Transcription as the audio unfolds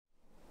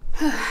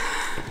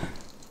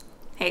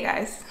Hey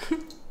guys.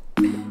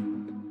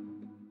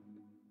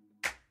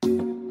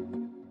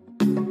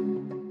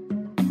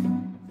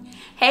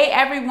 Hey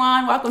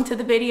everyone, welcome to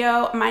the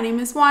video. My name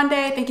is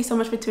Wande. Thank you so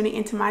much for tuning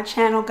into my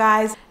channel,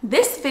 guys.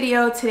 This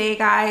video today,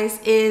 guys,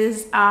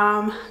 is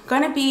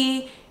gonna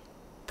be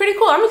pretty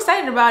cool. I'm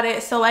excited about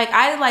it. So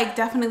I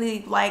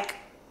definitely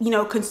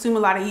consume a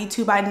lot of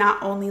YouTube. I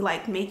not only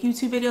make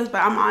YouTube videos,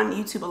 but I'm on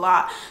YouTube a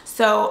lot.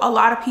 So a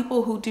lot of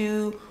people who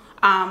do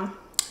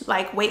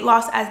weight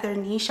loss as their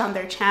niche on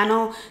their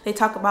channel, they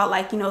talk about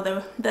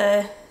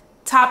the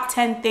top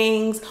 10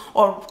 things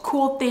or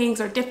cool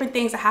things or different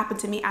things that happened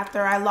to me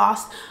after I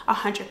lost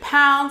 100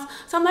 pounds.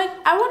 So I'm like,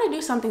 I want to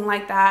do something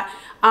like that.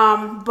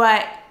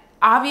 But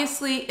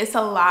obviously it's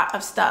a lot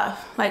of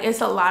stuff.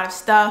 It's a lot of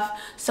stuff.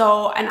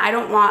 So, and I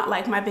don't want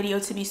my video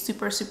to be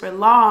super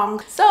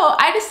long. So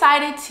I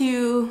decided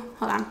to,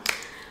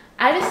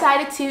 I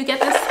decided to get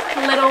this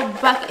little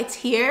bucket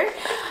here.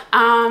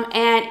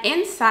 And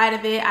inside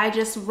of it, I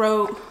just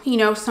wrote,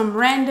 some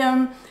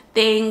random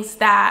things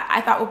that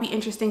I thought would be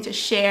interesting to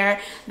share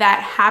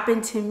that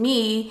happened to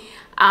me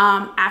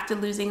after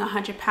losing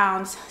 100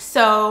 pounds.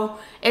 So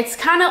it's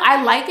kind of,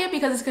 I like it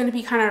because it's going to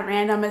be kind of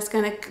random. It's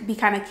going to be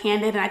kind of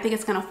candid, and I think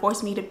it's going to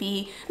force me to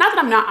be, not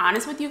that I'm not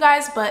honest with you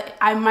guys, but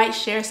I might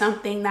share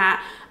something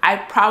that I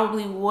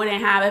probably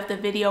wouldn't have if the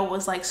video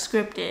was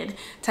scripted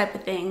type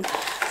of thing.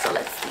 So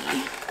let's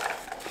see.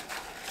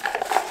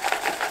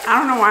 I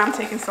don't know why I'm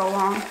taking so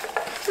long.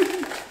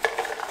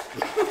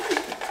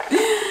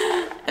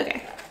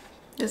 Okay,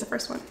 here's the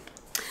first one.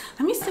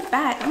 Let me sit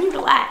back, let me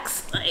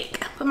relax,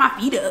 put my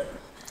feet up.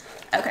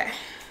 Okay.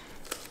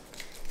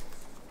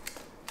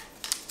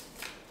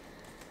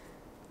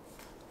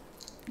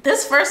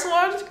 This first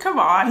one, come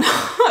on.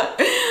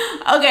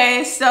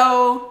 Okay,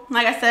 so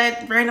like I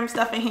said, random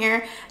stuff in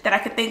here that I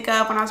could think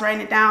of when I was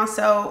writing it down.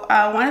 So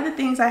one of the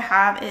things I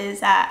have is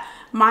that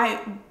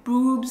my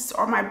boobs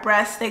or my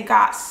breasts, they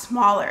got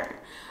smaller.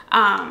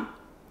 And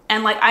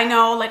I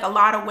know a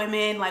lot of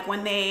women,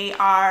 when they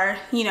are,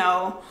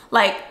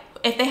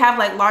 if they have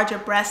larger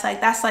breasts,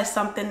 that's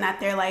something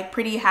that they're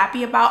pretty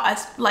happy about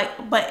us,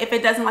 but if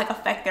it doesn't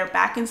affect their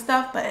back and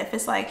stuff, but if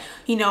it's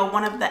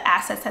one of the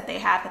assets that they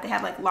have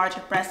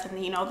larger breasts, and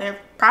they're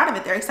proud of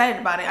it, they're excited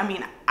about it. I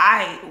mean,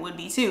 I would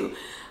be too.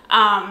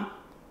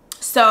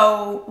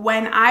 So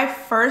when I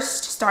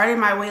first started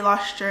my weight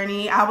loss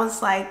journey, I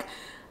was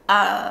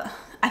I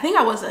think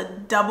I was a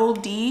double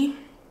D,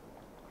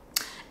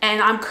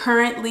 and I'm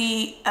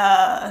currently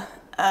a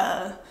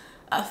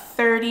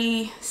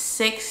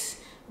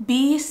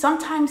 36B,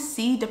 sometimes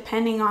C,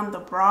 depending on the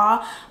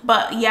bra.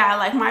 But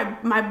yeah,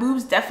 my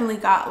boobs definitely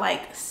got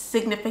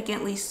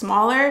significantly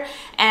smaller.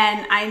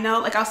 And I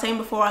know, I was saying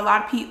before, a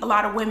lot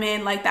of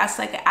women, that's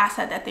an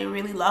asset that they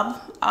really love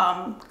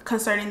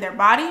concerning their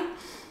body.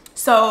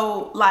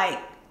 So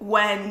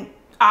when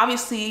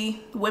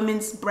obviously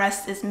women's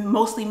breast is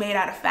mostly made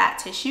out of fat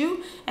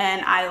tissue,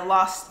 and I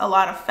lost a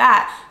lot of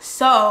fat,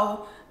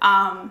 so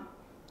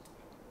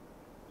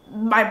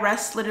my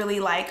breasts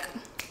literally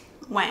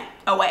went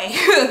away.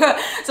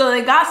 So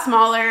they got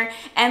smaller,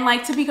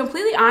 and to be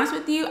completely honest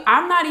with you,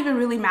 I'm not even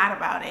really mad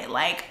about it.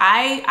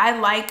 I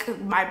like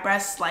my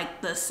breasts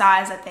the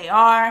size that they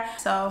are,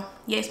 so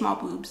yay, small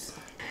boobs.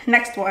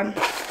 Next one.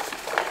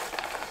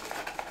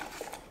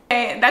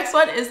 Okay, next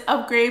one is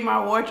upgrade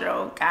my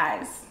wardrobe,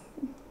 guys,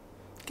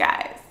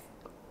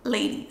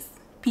 ladies,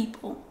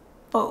 people,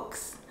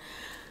 folks.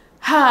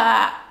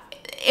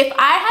 If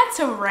I had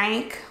to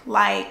rank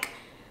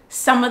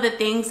some of the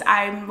things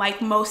I'm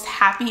most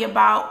happy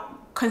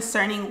about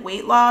concerning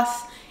weight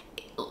loss,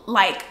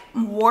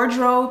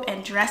 wardrobe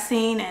and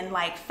dressing and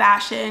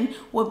fashion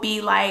would be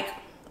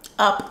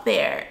up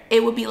there.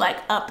 It would be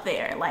up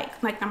there,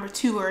 number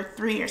 2 or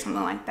 3 or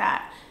something like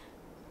that.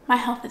 My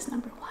health is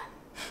number 1.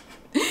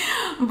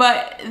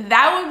 But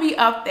that would be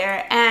up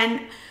there.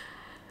 And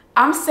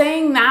I'm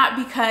saying that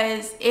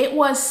because it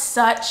was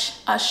such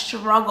a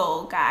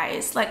struggle,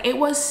 guys. It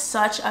was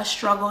such a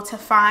struggle to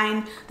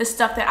find the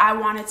stuff that I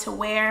wanted to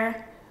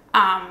wear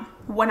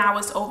when I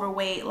was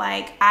overweight.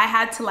 I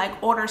had to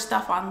order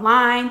stuff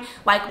online,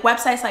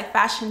 websites like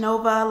Fashion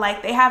Nova.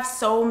 They have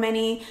so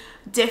many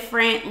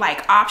different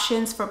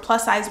options for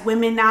plus size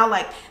women now.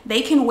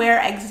 They can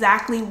wear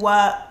exactly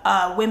what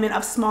women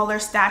of smaller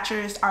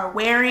statures are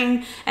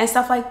wearing and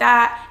stuff like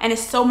that, and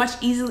it's so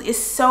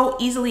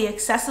easily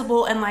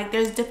accessible. And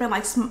there's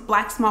different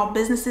black small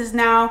businesses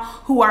now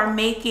who are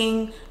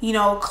making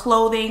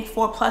clothing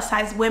for plus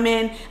size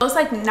women. It's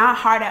not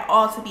hard at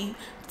all to be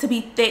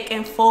thick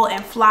and full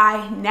and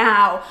fly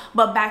now,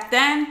 but back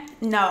then,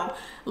 no.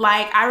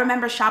 I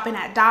remember shopping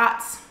at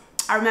Dots.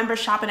 I remember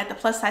shopping at the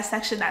plus size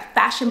section at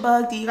Fashion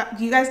Bug. Do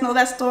you guys know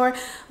that store?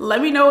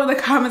 Let me know in the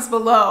comments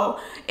below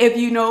if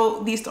you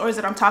know these stores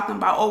that I'm talking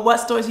about, or what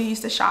stores you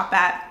used to shop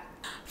at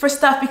for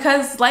stuff,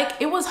 because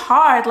it was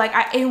hard.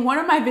 In one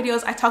of my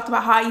videos, I talked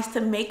about how I used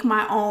to make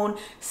my own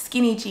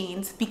skinny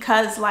jeans,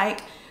 because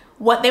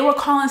what they were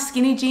calling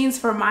skinny jeans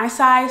for my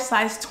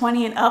size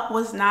 20 and up,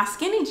 was not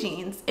skinny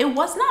jeans. It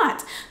was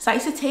not. So I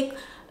used to take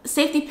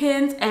safety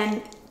pins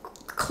and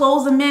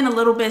close them in a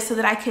little bit so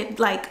that I could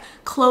like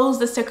close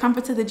the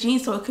circumference of the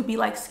jeans so it could be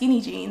like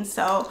skinny jeans.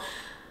 So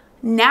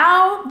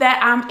now that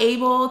I'm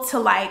able to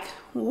like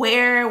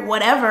wear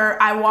whatever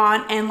I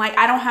want, and like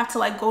I don't have to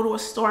like go to a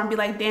store and be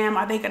like, damn,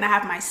 are they gonna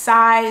have my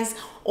size,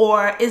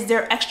 or is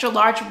there extra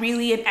large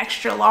really an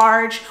extra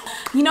large,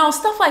 you know,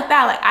 stuff like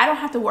that. Like I don't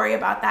have to worry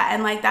about that,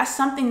 and like that's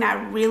something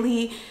that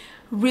really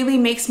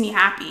makes me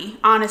happy,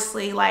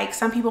 honestly. Like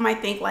some people might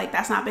think like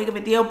that's not big of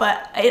a deal,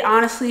 but it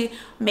honestly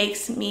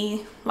makes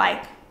me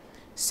like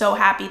so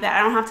happy that I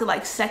don't have to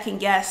like second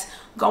guess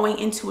going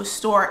into a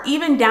store,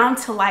 even down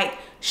to like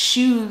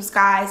shoes,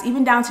 guys,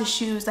 even down to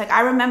shoes. Like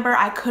I remember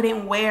I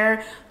couldn't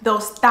wear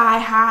those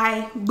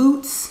thigh-high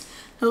boots,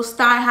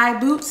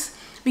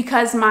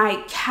 because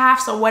my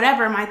calves or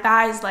whatever, my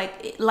thighs, like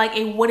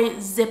it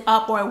wouldn't zip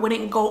up or it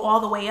wouldn't go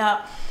all the way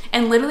up.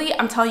 And literally,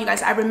 I'm telling you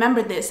guys, I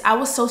remember this. I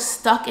was so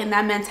stuck in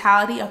that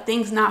mentality of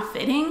things not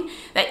fitting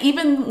that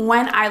even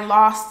when I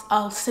lost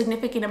a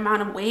significant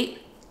amount of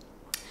weight,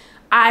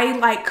 I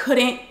like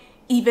couldn't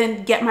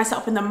even get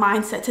myself in the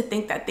mindset to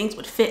think that things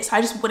would fit. So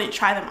I just wouldn't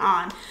try them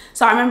on.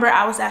 So I remember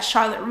I was at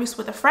Charlotte Russe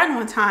with a friend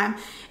one time,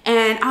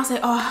 and I was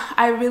like, oh,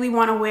 I really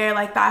want to wear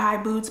like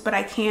thigh-high boots, but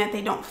I can't,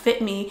 they don't fit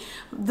me.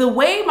 The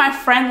way my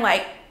friend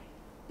like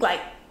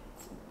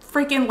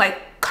freaking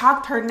like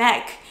cocked her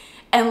neck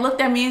and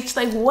looked at me, and she's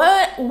like,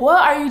 what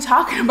are you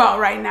talking about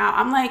right now?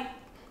 I'm like,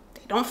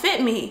 they don't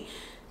fit me.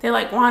 They're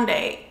like,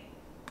 Wande,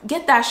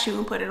 get that shoe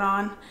and put it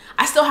on.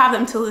 I still have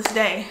them till this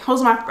day.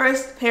 Those are my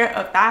first pair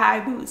of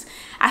thigh-high boots.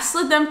 I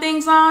slid them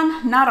things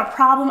on, not a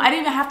problem. I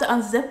didn't even have to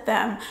unzip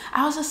them.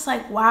 I was just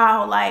like,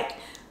 wow, like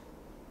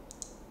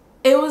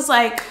it was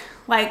like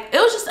it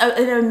was just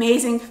an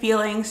amazing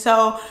feeling.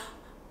 So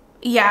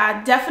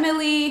yeah,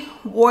 definitely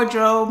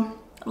wardrobe,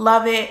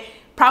 love it.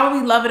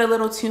 Probably love it a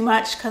little too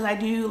much because I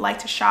do like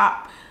to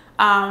shop.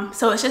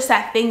 So it's just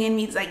that thing in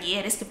me. It's like,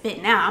 yeah, this could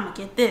fit now. I'm gonna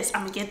get this,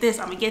 I'm gonna get this,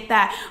 I'm gonna get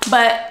that.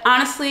 But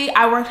honestly,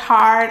 I worked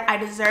hard, I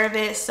deserve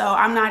it. So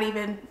I'm not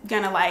even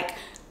gonna like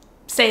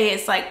say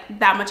it's like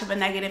that much of a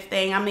negative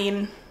thing. I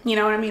mean, you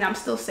know what I mean? I'm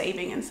still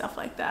saving and stuff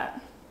like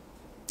that.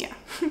 Yeah.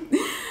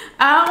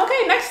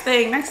 Okay, next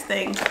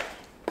thing.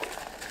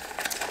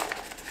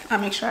 I'll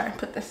make sure I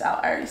put this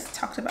out. I already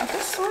talked about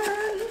this one.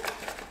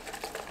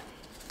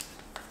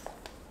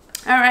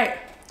 All right,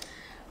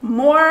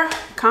 more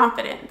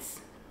confidence.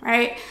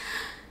 Right?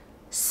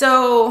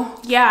 So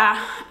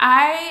yeah,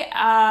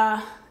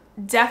 I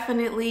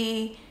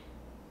definitely,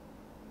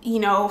 you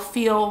know,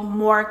 feel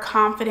more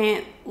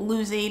confident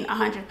losing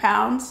 100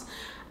 pounds.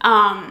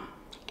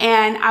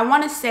 And I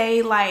want to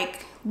say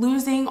like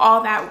losing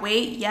all that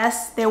weight,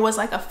 yes, there was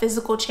like a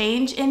physical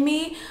change in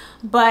me,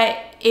 but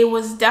it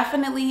was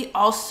definitely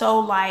also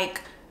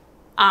like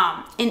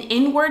an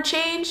inward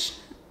change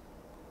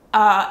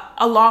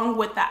along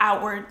with the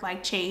outward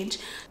like change.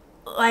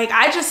 Like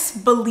I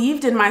just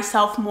believed in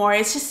myself more.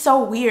 It's just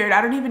so weird.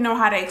 I don't even know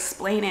how to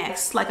explain it.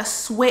 It's like a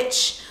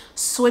switched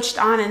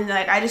on, and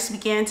like I just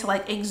began to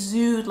like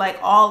exude like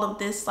all of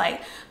this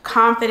like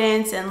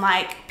confidence, and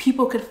like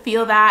people could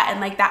feel that,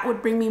 and like that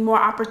would bring me more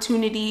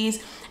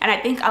opportunities. And I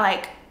think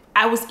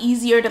I was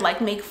easier to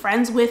like make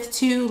friends with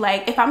too.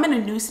 Like if I'm in a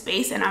new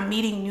space and I'm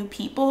meeting new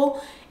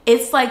people,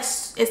 it's like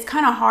it's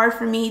kind of hard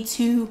for me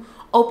to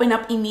open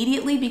up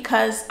immediately,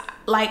 because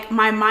like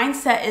my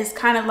mindset is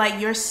kind of like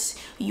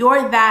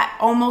you're that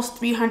almost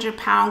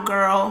 300-pound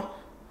girl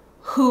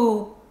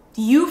who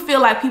you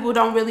feel like people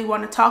don't really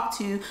want to talk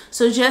to.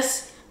 So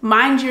just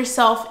mind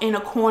yourself in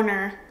a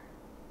corner,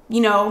 you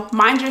know,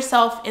 mind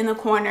yourself in the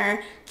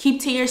corner,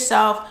 keep to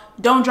yourself,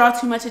 don't draw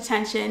too much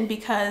attention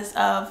because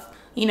of,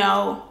 you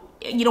know,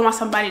 you don't want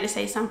somebody to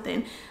say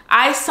something.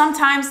 I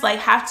sometimes like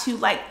have to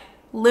like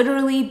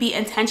literally be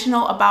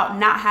intentional about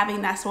not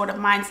having that sort of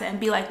mindset and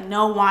be like,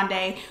 no,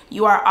 Wande,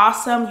 you are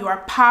awesome, you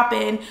are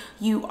popping,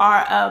 you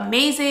are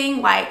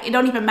amazing. Like it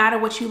don't even matter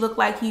what you look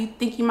like. You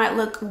think you might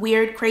look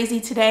weird,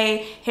 crazy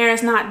today, hair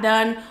is not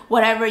done,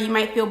 whatever, you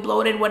might feel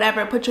bloated,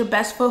 whatever. Put your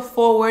best foot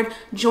forward,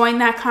 join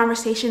that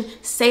conversation,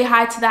 say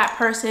hi to that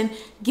person,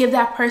 give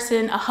that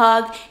person a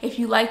hug if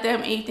you like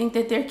them and you think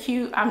that they're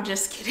cute. I'm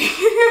just kidding.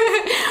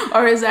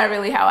 Or is that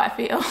really how I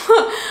feel?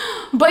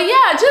 But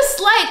yeah,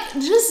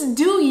 just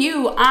do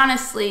you,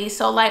 honestly.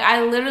 So like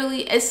I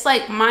literally, it's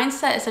like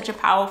mindset is such a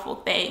powerful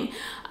thing.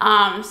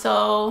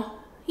 So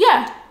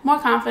yeah, more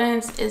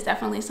confidence is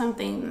definitely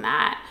something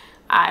that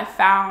I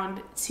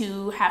found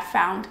to have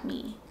found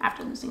me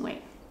after losing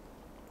weight.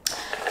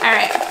 All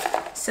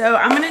right, so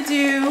I'm gonna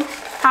do,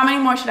 how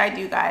many more should I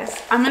do,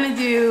 guys? I'm gonna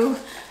do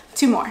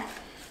 2 more.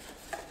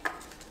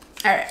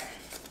 All right.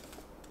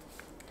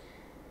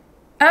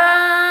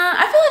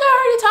 I feel like I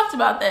already talked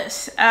about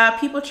this.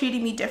 People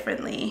treating me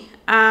differently.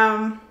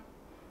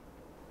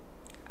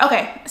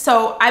 Okay,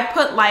 so I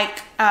put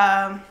like,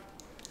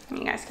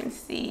 you guys can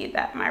see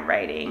that my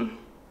writing,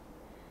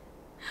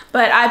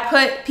 but I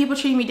put people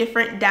treating me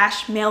different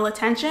dash male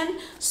attention.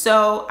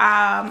 So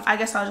I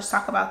guess I'll just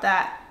talk about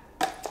that.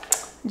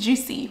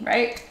 Juicy,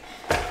 right?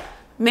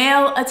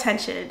 Male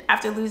attention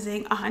after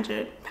losing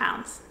 100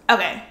 pounds.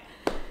 Okay.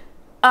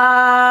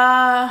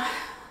 I'm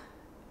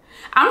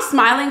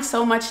smiling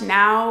so much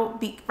now,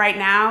 right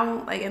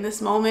now, like in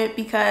this moment,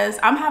 because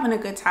I'm having a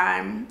good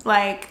time.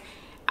 Like,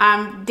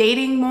 I'm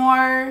dating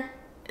more.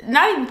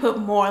 Not even put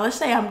more, let's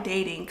say I'm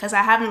dating, because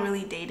I haven't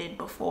really dated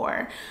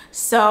before.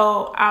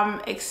 So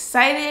I'm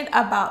excited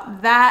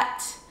about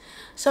that.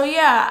 So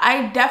yeah,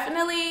 I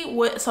definitely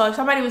would. So if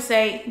somebody would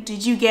say,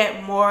 did you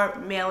get more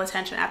male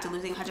attention after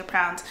losing 100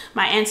 pounds?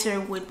 My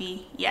answer would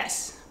be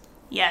yes.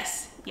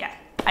 Yes, yeah,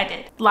 I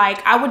did.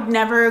 Like, I would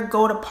never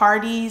go to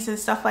parties and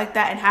stuff like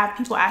that and have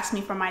people ask me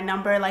for my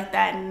number. Like,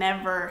 that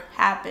never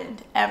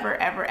happened, ever,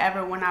 ever,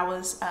 ever, when I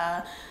was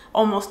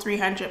almost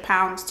 300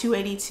 pounds,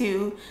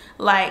 282.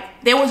 Like,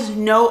 there was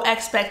no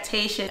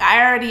expectation.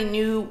 I already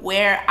knew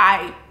where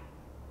I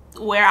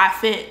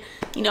fit,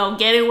 you know,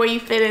 get it where you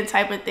fit in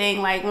type of thing.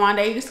 Like, one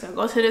day you're just gonna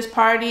go to this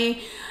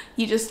party,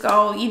 you just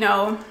go, you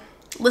know,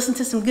 listen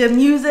to some good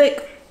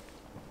music,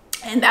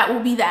 and that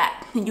will be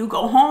that. And you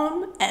go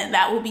home, and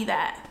that will be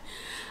that.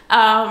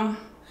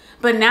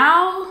 But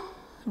now,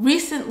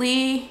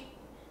 recently,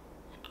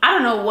 I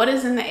don't know what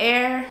is in the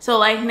air. So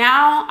like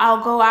now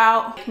I'll go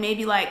out,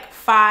 maybe like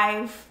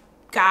 5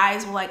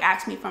 guys will like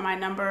ask me for my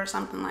number or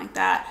something like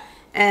that.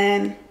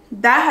 And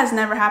that has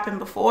never happened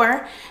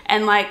before.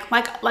 And like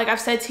I've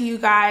said to you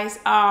guys,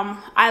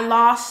 I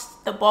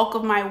lost the bulk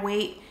of my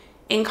weight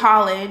in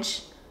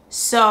college.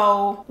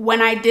 So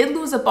when I did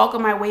lose a bulk of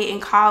my weight in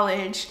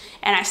college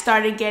and I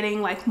started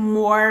getting like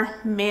more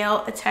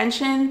male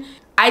attention,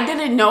 I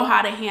didn't know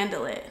how to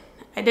handle it.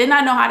 I did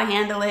not know how to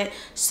handle it.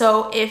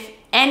 So if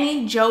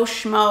any Joe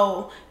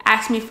Schmo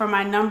asked me for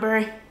my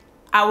number,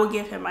 I would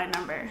give him my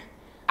number.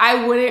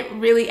 I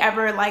wouldn't really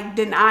ever like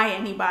deny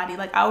anybody.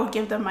 Like, I would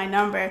give them my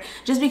number,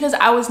 just because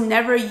I was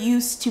never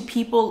used to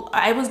people.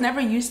 I was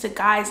never used to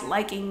guys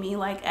liking me,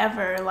 like,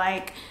 ever.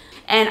 Like,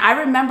 and I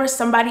remember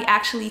somebody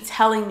actually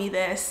telling me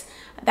this,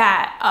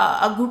 that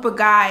a group of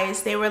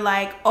guys, they were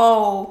like,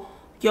 oh,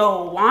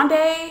 yo,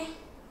 Wande,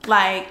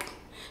 like,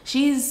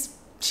 she's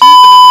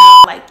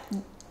like,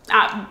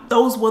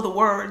 those were the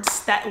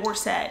words that were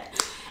said.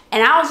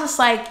 And I was just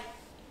like,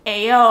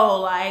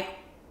 ayo, like,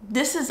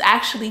 this is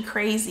actually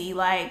crazy.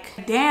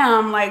 Like,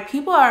 damn, like,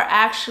 people are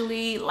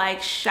actually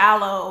like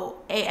shallow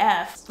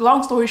AF.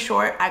 Long story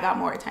short, I got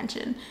more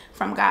attention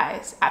from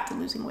guys after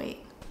losing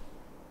weight.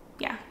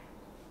 Yeah.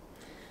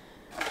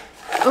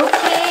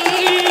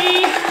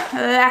 Okay,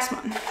 last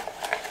one.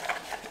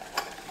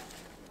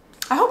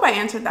 I hope I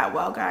answered that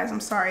well, guys. I'm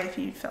sorry if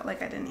you felt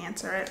like I didn't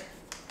answer it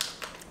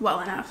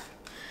well enough.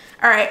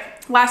 All right,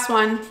 last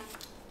one.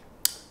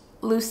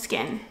 Loose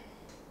skin.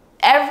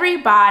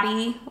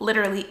 Everybody,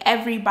 literally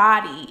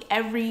everybody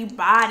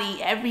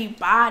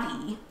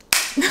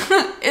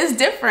is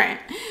different.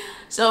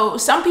 So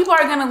some people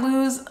are gonna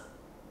lose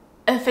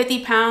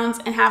 50 pounds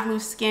and have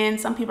loose skin.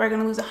 Some people are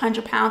gonna lose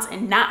 100 pounds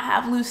and not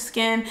have loose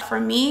skin. For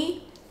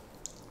me,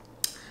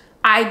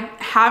 I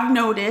have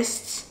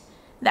noticed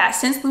that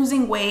since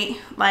losing weight,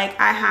 like,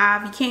 I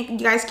have, you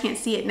guys can't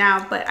see it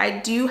now, but I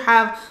do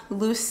have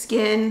loose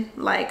skin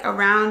like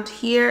around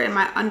here and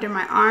under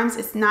my arms.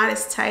 It's not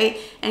as tight.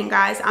 And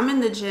guys, I'm in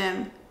the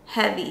gym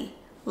heavy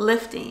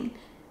lifting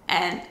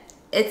and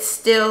it's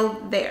still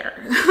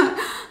there.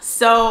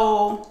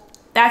 So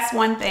that's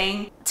one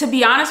thing. To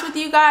be honest with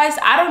you guys,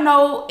 I don't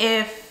know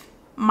if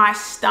my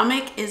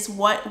stomach is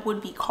what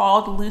would be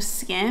called loose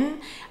skin.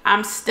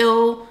 I'm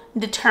still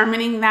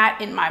determining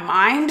that in my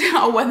mind,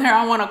 or whether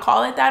I want to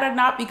call it that or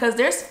not, because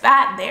there's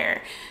fat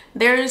there.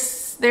 There's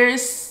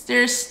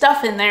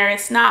stuff in there.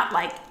 It's not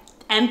like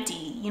empty,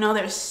 you know,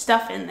 there's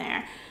stuff in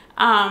there.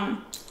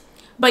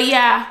 But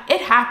yeah,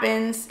 it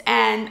happens.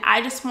 And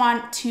I just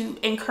want to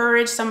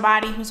encourage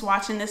somebody who's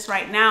watching this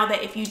right now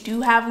that if you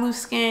do have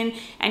loose skin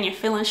and you're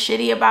feeling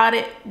shitty about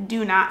it,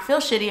 do not feel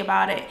shitty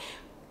about it.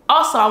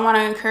 Also, I want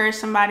to encourage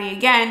somebody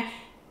again,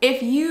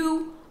 if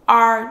you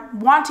are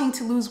wanting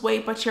to lose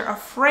weight but you're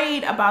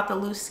afraid about the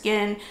loose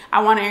skin,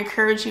 I want to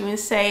encourage you and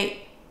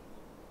say,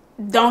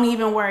 don't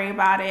even worry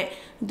about it.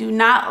 Do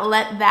not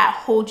let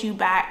that hold you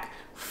back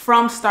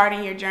from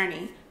starting your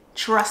journey.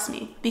 Trust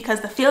me,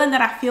 because the feeling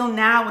that I feel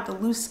now with the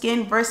loose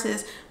skin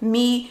versus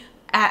me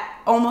at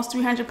almost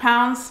 300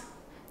 pounds,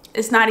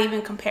 it's not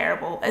even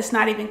comparable. It's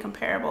not even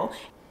comparable.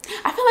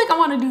 I feel like I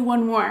want to do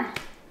one more.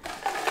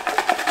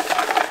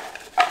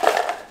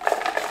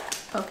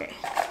 Okay,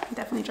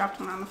 definitely dropped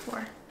one on the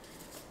floor.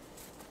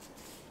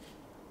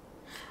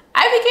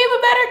 I became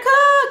a better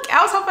cook.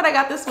 I was hoping I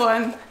got this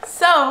one.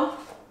 So,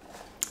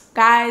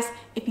 guys,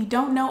 if you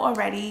don't know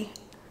already,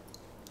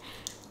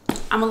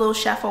 I'm a little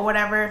chef or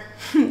whatever.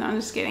 No, I'm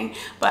just kidding.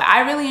 But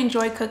I really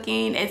enjoy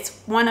cooking.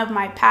 It's one of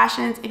my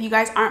passions. If you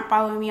guys aren't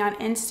following me on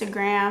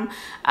Instagram,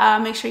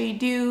 make sure you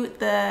do.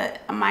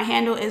 My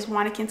handle is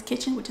Wanakins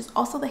Kitchen, which is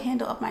also the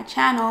handle of my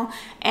channel.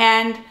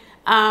 And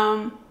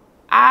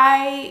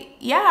I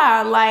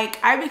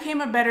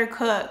became a better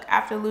cook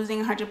after losing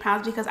 100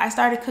 pounds because I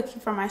started cooking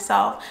for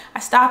myself. I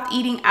stopped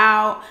eating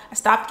out, I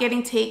stopped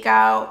getting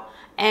takeout,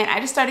 and I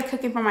just started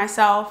cooking for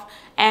myself.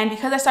 And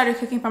because I started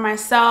cooking for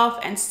myself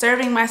and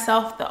serving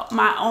myself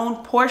my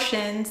own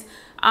portions,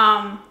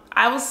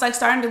 I was like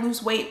starting to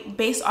lose weight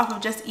based off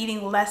of just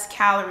eating less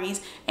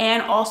calories,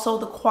 and also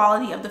the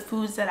quality of the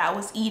foods that I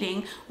was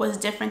eating was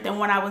different than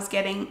what I was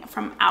getting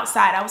from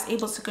outside. I was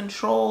able to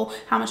control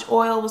how much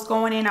oil was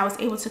going in. I was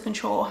able to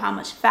control how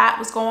much fat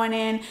was going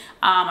in.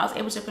 I was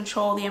able to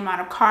control the amount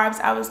of carbs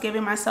I was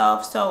giving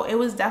myself. So it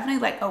was definitely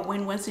like a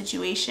win-win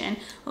situation,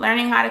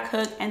 learning how to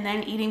cook and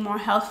then eating more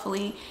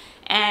healthfully.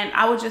 And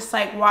I would just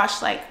like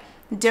watch like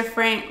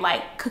different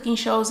like cooking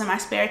shows in my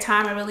spare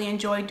time. I really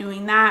enjoyed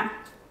doing that.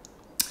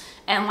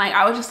 And like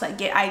I would just like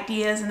get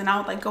ideas, and then I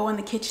would like go in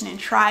the kitchen and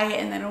try it,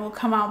 and then it will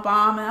come out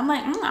bomb. And I'm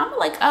like, I'm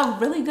like a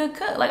really good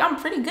cook. Like I'm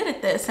pretty good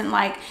at this. And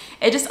like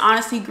it just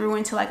honestly grew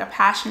into like a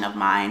passion of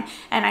mine.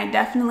 And I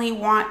definitely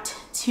want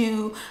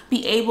to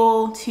be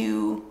able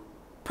to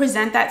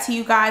present that to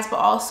you guys, but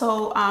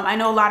also I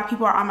know a lot of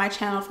people are on my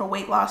channel for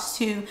weight loss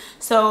too.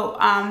 So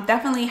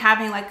definitely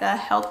having like a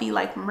healthy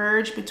like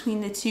merge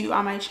between the two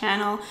on my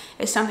channel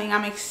is something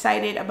I'm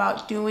excited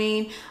about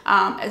doing,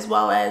 as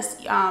well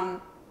as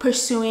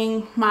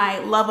pursuing my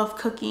love of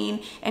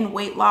cooking and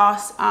weight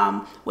loss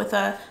with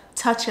a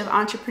touch of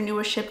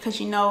entrepreneurship, because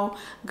you know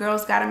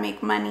girls gotta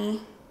make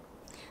money,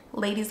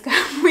 ladies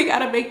we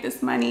gotta make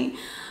this money.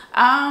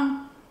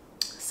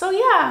 So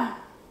yeah,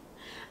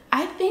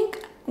 I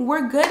think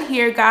we're good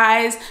here,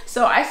 guys.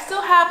 So I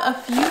still have a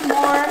few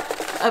more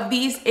of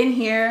these in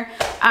here.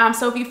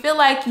 So if you feel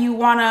like you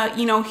wanna,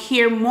 you know,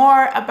 hear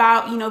more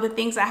about, you know, the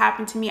things that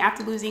happened to me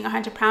after losing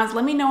 100 pounds,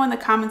 let me know in the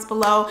comments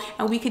below,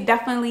 and we could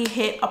definitely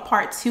hit a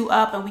part 2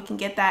 up and we can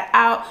get that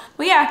out.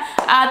 But yeah,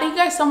 thank you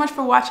guys so much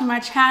for watching my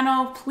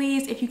channel.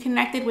 Please, if you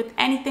connected with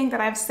anything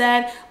that I've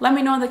said, let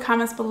me know in the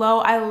comments below.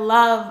 I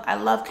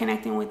love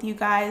connecting with you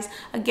guys.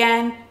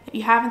 Again, if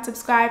you haven't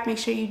subscribed, make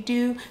sure you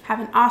do. Have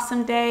an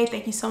awesome day.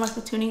 Thank you so much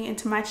for tuning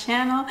into my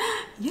channel.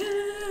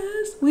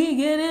 Yes, we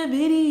getting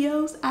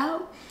videos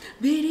out,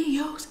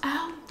 videos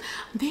out,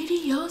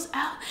 videos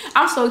out.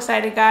 I'm so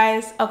excited,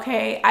 guys.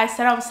 Okay, I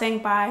said I was saying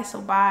bye,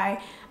 so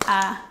bye.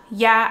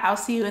 Yeah, I'll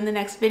see you in the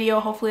next video.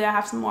 Hopefully I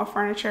have some more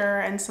furniture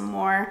and some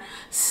more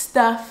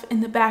stuff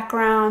in the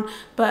background.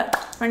 But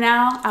for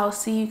now, I will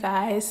see you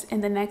guys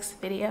in the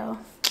next video.